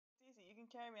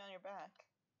carry me on your back.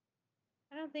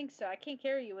 I don't think so. I can't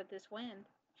carry you with this wind.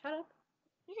 Shut up.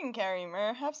 You can carry me,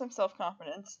 Mer. Have some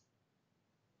self-confidence.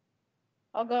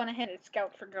 I'll go on ahead and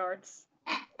scout for guards.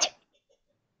 Wait,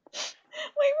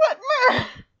 what, Mer?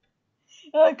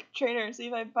 Look, trader, see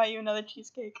if I buy you another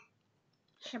cheesecake.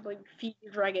 I can't believe you feed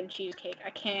your dragon cheesecake. I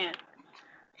can't.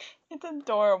 It's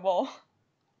adorable.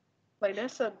 Like,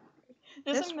 Just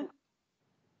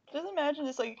imagine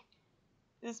this, like,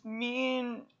 this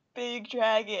mean, big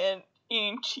dragon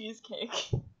eating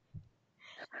cheesecake.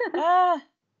 Ah!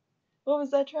 What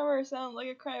was that tremor? It sounded like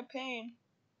a cry of pain.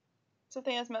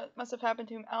 Something else must have happened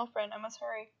to Alfred. I must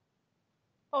hurry.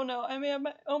 Oh no, I may have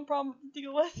my own problem to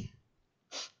deal with.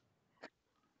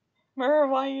 Mer,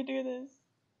 why you do this?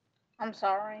 I'm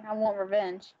sorry. I want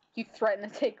revenge. You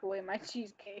threatened to take away my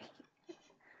cheesecake.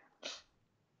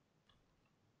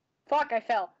 Fuck, I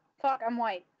fell. Fuck, I'm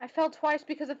white. I fell twice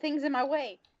because of things in my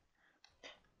way.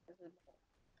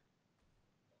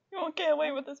 You won't get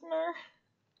away with this, Mer.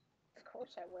 Of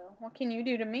course I will. What can you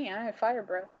do to me? I have fire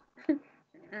breath.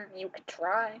 You could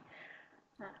try.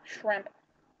 Shrimp.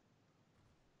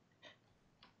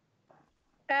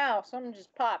 Ow, something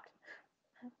just popped.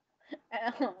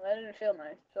 Ow, that didn't feel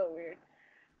nice. So weird.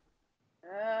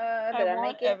 Did I want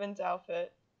make it? Evan's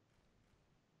outfit.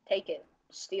 Take it.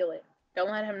 Steal it.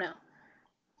 Don't let him know.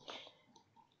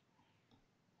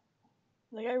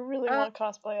 Like, I really want to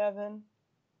cosplay Evan.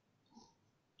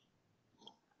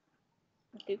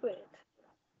 Do it.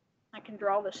 I can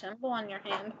draw the symbol on your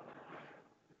hand.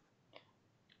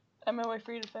 I'm gonna wait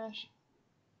for you to finish.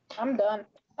 I'm done.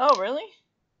 Oh, really?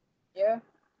 Yeah.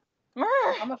 Mer!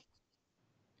 I'm a...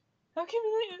 How can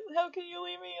you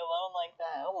leave me alone like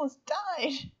that? I almost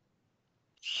died.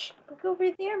 Shh, look over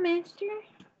there, master.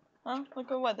 Huh? Look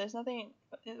at what? There's nothing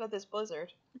about this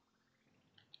blizzard.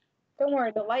 Don't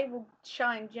worry, the light will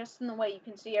shine just in the way you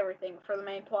can see everything for the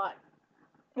main plot.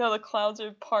 No, the clouds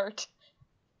are part.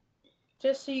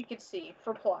 Just so you can see,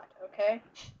 for plot, okay?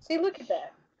 See, look at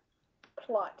that.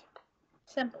 Plot.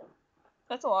 Simple.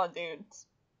 That's a lot of dudes.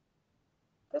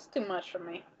 That's too much for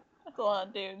me. That's a lot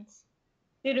of dudes.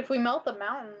 Dude, if we melt the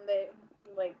mountain,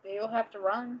 they'll have to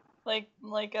run. Like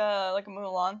a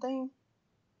Mulan thing?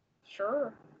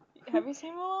 Sure. Have you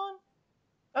seen Mulan?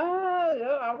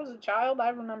 I was a child, I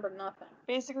remember nothing.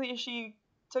 Basically, she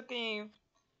took a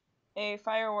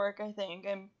firework, I think,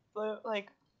 and blew,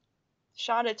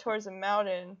 shot it towards a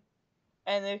mountain,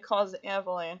 and it caused an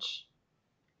avalanche.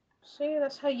 See,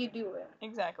 that's how you do it.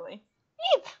 Exactly.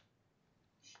 Eep!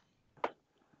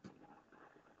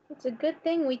 It's a good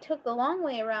thing we took the long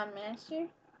way around, Master.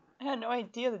 I had no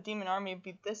idea the demon army would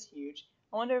be this huge.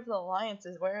 I wonder if the Alliance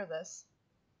is aware of this.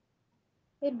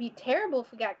 It'd be terrible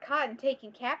if we got caught and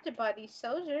taken captive by these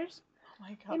soldiers. Oh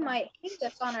my god. They might hang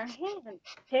us on our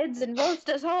heads and roast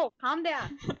us whole. Calm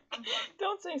down.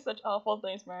 Don't say such awful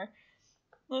things, Mer.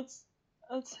 Let's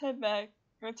head back.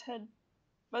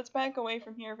 Let's back away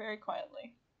from here very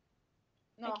quietly.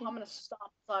 No, I'm gonna stomp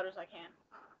as loud as I can.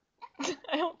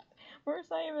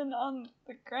 Where's I even on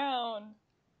the ground?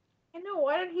 I know,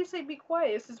 why did he say be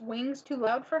quiet? Is his wings too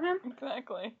loud for him?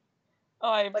 Exactly. Oh,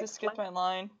 I just skipped my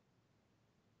line.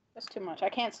 That's too much. I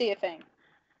can't see a thing.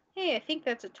 Hey, I think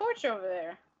that's a torch over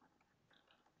there.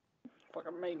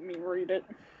 Fucking make me read it.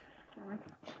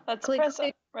 Let's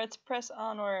press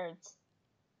onwards.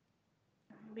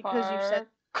 Because you said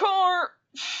parkour.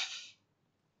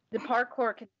 The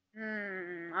parkour can...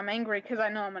 I'm angry because I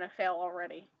know I'm gonna fail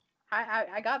already.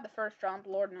 I got the first jump,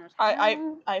 Lord knows. I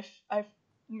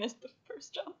missed the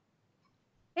first jump.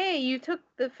 Hey, you took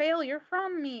the failure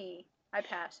from me. I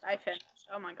passed. I finished.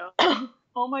 Oh my god.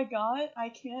 Oh my god, I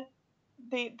can't.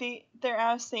 They're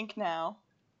out of sync now.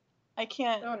 I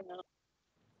can't. Oh no.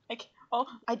 Oh,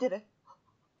 I did it.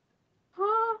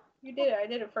 Huh? You did it. I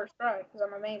did it first try because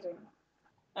I'm amazing.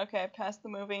 Okay, I passed the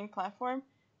moving platform.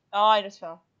 Oh, I just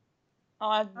fell. Oh,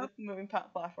 I have the moving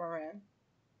platform ran.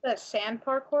 That sand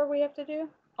parkour we have to do?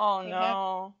 Oh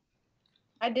no.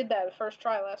 I did that the first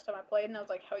try last time I played, and I was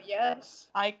like, oh yes.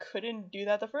 I couldn't do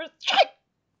that the first try!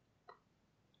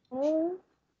 Oh.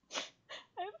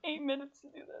 I have 8 minutes to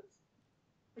do this.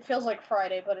 It feels like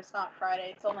Friday, but it's not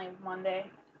Friday. It's only Monday.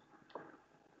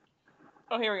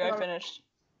 Oh, here we go. I finished.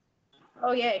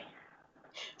 Oh, yay.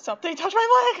 Something touched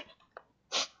my leg!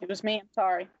 It was me. I'm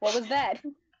sorry. What was that?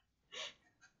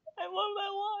 I love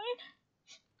that line.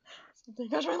 Something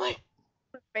touched my leg.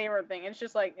 Favorite thing. It's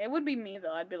just like, it would be me,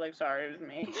 though. I'd be like, sorry, it was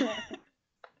me.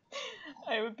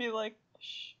 I would be like,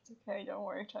 shh, it's okay. Don't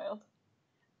worry, child.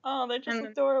 Oh, they're just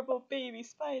adorable baby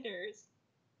spiders.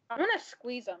 I'm gonna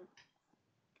squeeze them.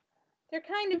 They're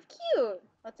kind of cute.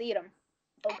 Let's eat them.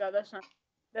 Oh god, that's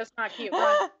not cute.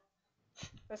 Run.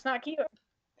 That's not cute.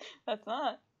 That's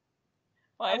not.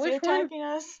 Why I is he wish one- attacking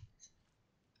us?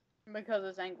 Because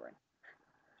it's angry.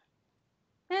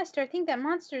 Master, I think that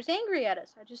monster is angry at us.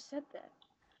 I just said that.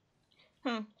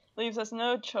 Leaves us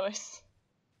no choice.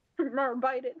 Mer,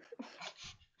 bite it.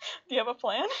 Do you have a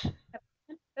plan?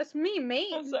 That's me,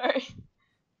 mate. I'm sorry.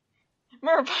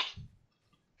 Mer, bite.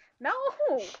 No.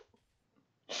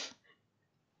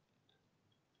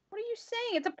 What are you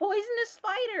saying? It's a poisonous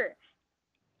spider.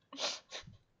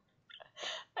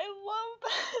 I love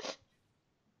that.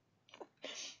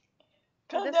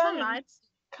 Come That's down so and nice.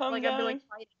 come Like down. I'd be like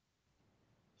fighting.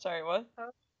 Sorry, what?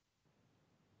 Oh.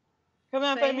 Come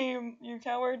down, Say fight me, you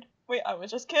coward. Wait, I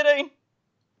was just kidding.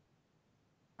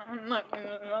 I'm not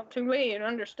too late.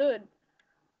 Understood.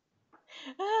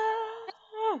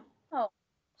 Ah, Oh,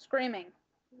 screaming.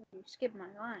 You skipped my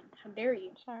line. How dare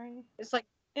you? sorry. It's like,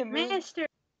 It moved. Master.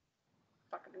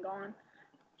 Fucking gone.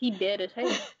 He dead as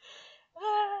hell.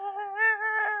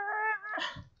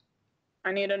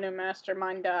 I need a new master.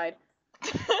 Mine died.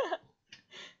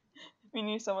 We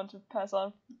need someone to pass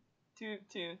on to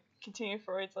continue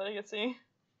Freud's legacy.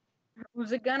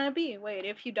 Who's it gonna be? Wait,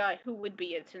 if you die, who would be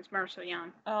it since Mer's so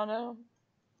young? I don't know.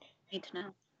 Need to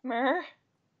know. Mer,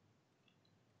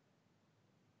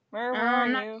 where are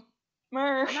you?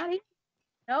 Mer. I'm not here.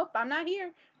 Nope, I'm not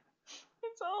here.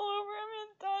 It's all over. I'm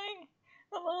dying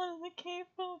alone in the cave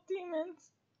full of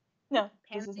demons. No,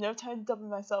 this is no time to double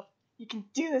myself. You can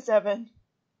do this, Evan.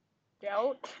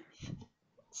 Don't.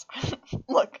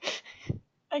 Look,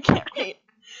 I can't wait.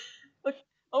 Look,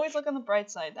 always look on the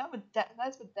bright side. That's what Dad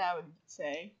would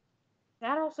say.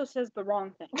 That also says the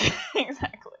wrong thing.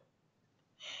 Exactly.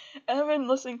 Evan,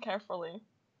 listen carefully.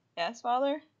 Yes,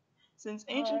 Father? Since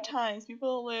ancient times,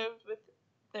 people lived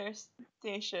within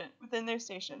their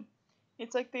station.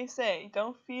 It's like they say,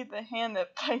 don't feed the hand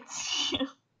that bites you.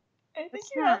 I think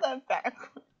you have that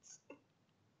backwards.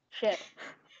 Shit.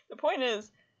 The point is,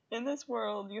 in this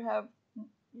world, you have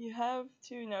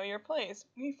to know your place.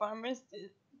 If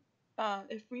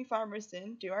we farmers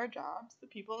didn't do our jobs, the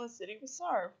people in the city would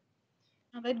starve.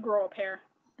 Oh, they'd grow up hair.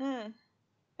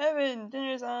 Evan,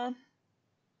 dinner's on.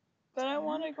 But I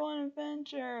want to go on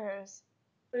adventures.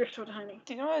 You're so tiny.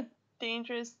 Do you know how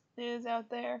dangerous it is out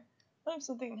there? What if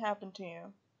something happened to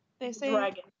you? They say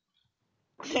Dragon.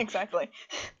 Exactly.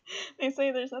 They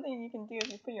say there's nothing you can do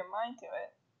if you put your mind to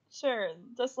it. Sure,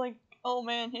 just like old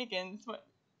man Higgins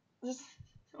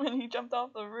when he jumped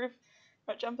off the roof,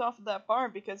 or jumped off of that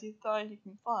barn because he thought he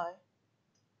can fly.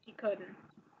 He couldn't.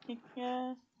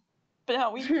 Yeah. But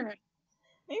how we maybe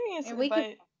his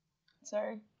advice.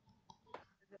 Sorry.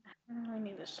 I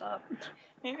need to stop.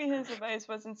 Maybe his advice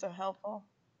wasn't so helpful.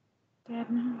 Dad,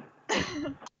 no.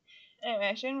 Anyway,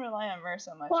 I shouldn't rely on Mer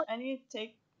so much. What? I need to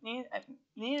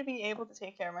be able to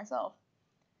take care of myself.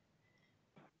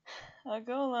 I'll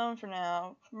go alone for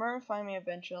now. Mer will find me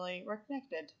eventually. We're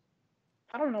connected.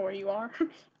 I don't know where you are.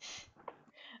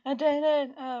 I did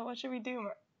it! What should we do,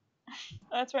 Mer?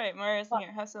 That's right, Mer isn't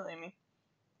here. How silly of me.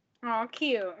 Oh,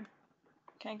 cute.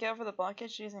 Can I get over the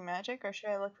blockage using magic, or should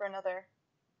I look for another?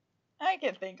 I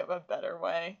can think of a better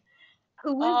way.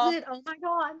 Who is it? Oh my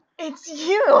god. It's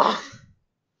you!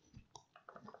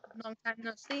 Long time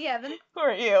no see, Evan. Who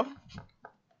are you?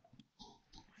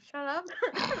 Shut up.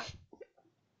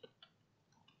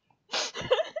 You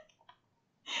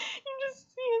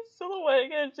just see his silhouette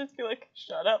again and just be like,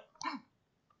 shut up.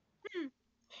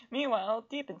 Meanwhile,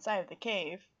 deep inside of the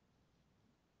cave.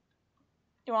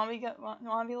 You want me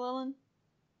Lilin?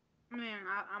 I mean,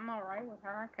 I'm alright with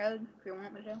her. I could, if you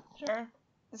want me to. Sure.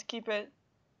 Just keep it.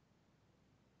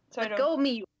 So Let go of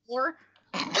me, you whore.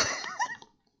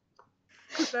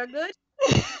 Is that good?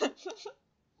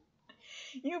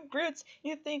 You brutes!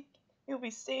 You think you'll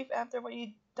be safe after what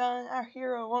you've done? Our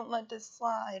hero won't let this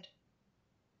slide.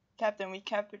 Captain, we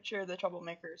captured the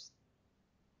troublemakers.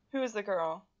 Who is the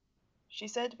girl?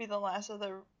 She's said to be the last of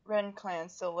the Wren clan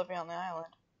still living on the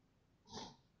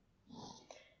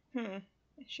island.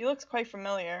 She looks quite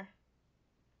familiar.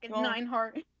 It's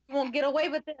Nineheart. You won't get away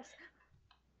with this.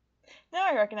 Now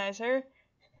I recognize her.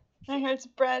 Nineheart's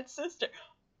Brad's sister.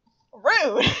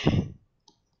 Rude!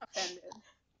 Offended.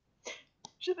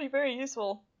 Should be very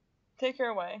useful. Take her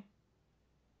away.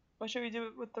 What should we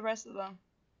do with the rest of them?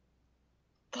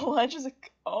 The ledge is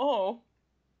oh.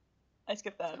 I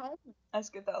skipped that. I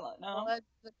skipped that lot. No. Well,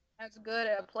 that's as good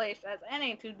a place as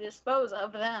any to dispose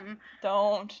of them.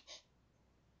 Don't.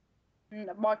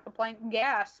 Mark the plank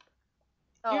gasp.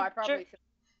 Oh, I probably should.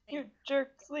 You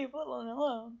jerks, leave Lilin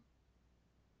alone.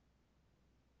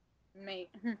 Mate.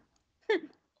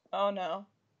 Oh no.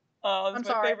 Oh, this is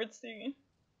my favorite scene.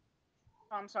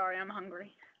 I'm sorry, I'm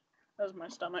hungry. That was my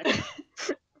stomach.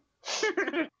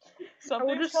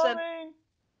 Something's said, coming.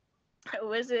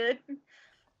 who is it?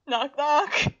 Knock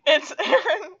knock. It's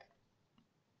Aaron.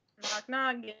 Knock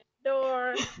knock, get the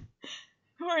door.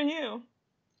 Who are you?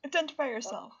 Identify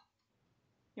yourself.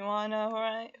 You wanna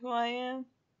know who I am?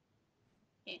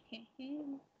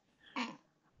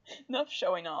 Enough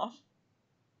showing off.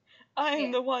 I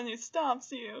am the one who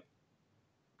stops you.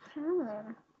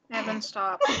 Evan,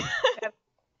 stop.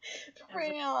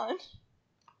 Bring it on.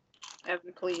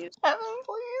 Evan, please. Evan,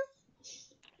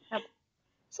 please. Evan.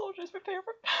 Soldiers, prepare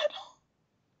for battle.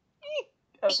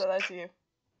 Oh, so that's you.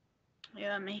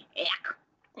 Yeah, me. Yuck.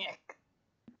 Yuck.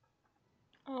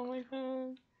 Oh my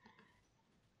god.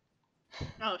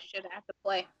 Oh shit, I have to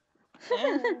play.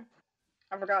 Yeah.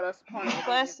 I forgot that's the point of the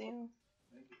Bless game.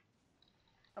 you.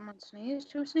 Someone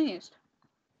sneezed? Who sneezed?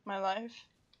 My life.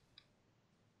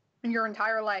 Your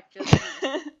entire life just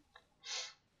sneezed.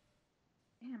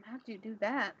 Damn, how'd you do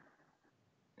that?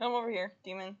 Come over here,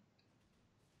 demon.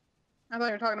 I thought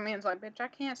you were talking to me and it's like, bitch, I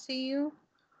can't see you.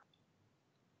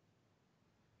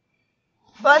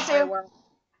 Bless you. Well,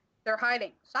 they're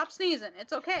hiding. Stop sneezing.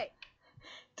 It's okay.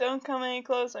 Don't come any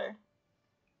closer.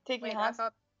 Take me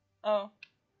hostage. Oh.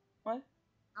 What?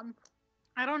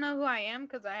 I don't know who I am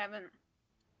because I haven't.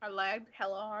 I lagged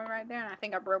hella hard right there and I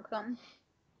think I broke something.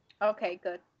 Okay,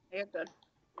 good. You're good.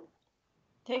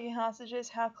 Taking hostages?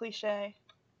 How cliche.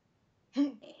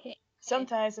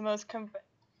 Sometimes the most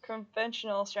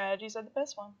conventional strategies are the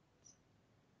best ones.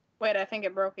 Wait, I think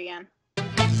it broke again.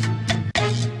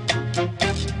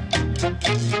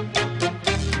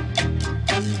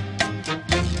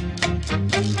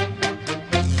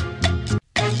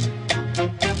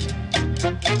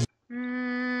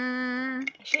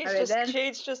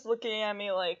 Shade's just looking at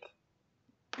me like.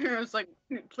 It was like,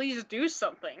 please do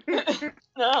something.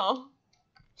 No.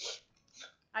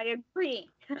 I agree.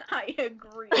 I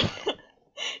agree.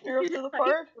 You're up to the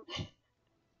part?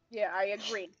 Yeah, I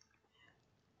agree.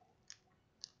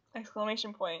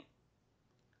 Exclamation point.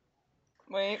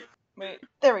 Wait.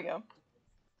 There we go.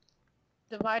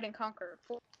 Divide and conquer.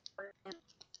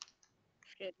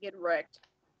 Shit, get wrecked.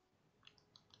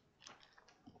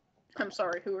 I'm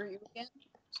sorry, who are you again?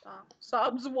 Stop.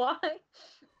 Sobs, why?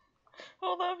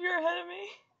 Hold up, you're ahead of me.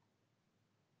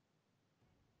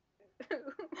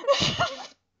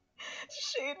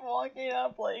 Shade walking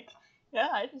up like, yeah,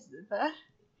 I just did that.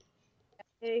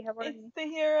 Hey, how are it's you? The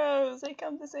heroes, they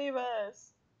come to save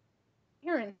us.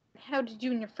 Aaron, how did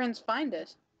you and your friends find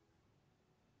us?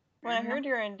 When I heard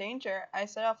you were in danger, I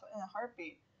set off in a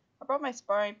heartbeat. I brought my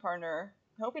sparring partner.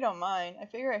 I hope you don't mind. I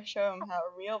figure I'd show him how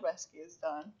a real rescue is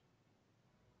done.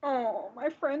 Oh, my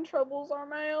friend troubles are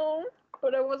my own,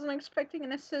 but I wasn't expecting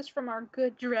an assist from our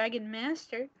good dragon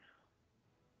master.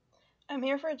 I'm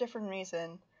here for a different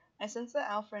reason. I sense that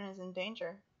Alfred is in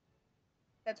danger.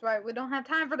 That's right, we don't have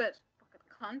time for this.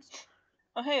 Fucking cunts.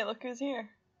 Oh hey, look who's here.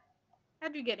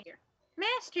 How'd you get here?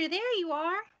 Master, there you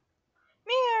are.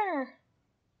 Mirror!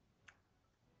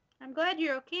 I'm glad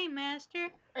you're okay, Master.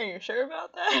 Are you sure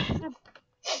about that?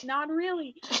 Not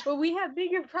really, but we have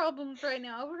bigger problems right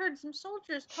now. I overheard some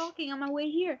soldiers talking on my way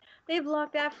here. They've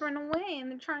locked Afrin away and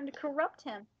they're trying to corrupt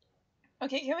him.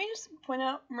 Okay, can we just point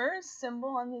out Murr's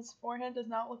symbol on his forehead does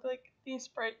not look like the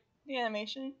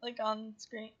animation, like on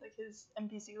screen, like his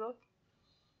NPC look?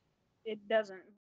 It doesn't.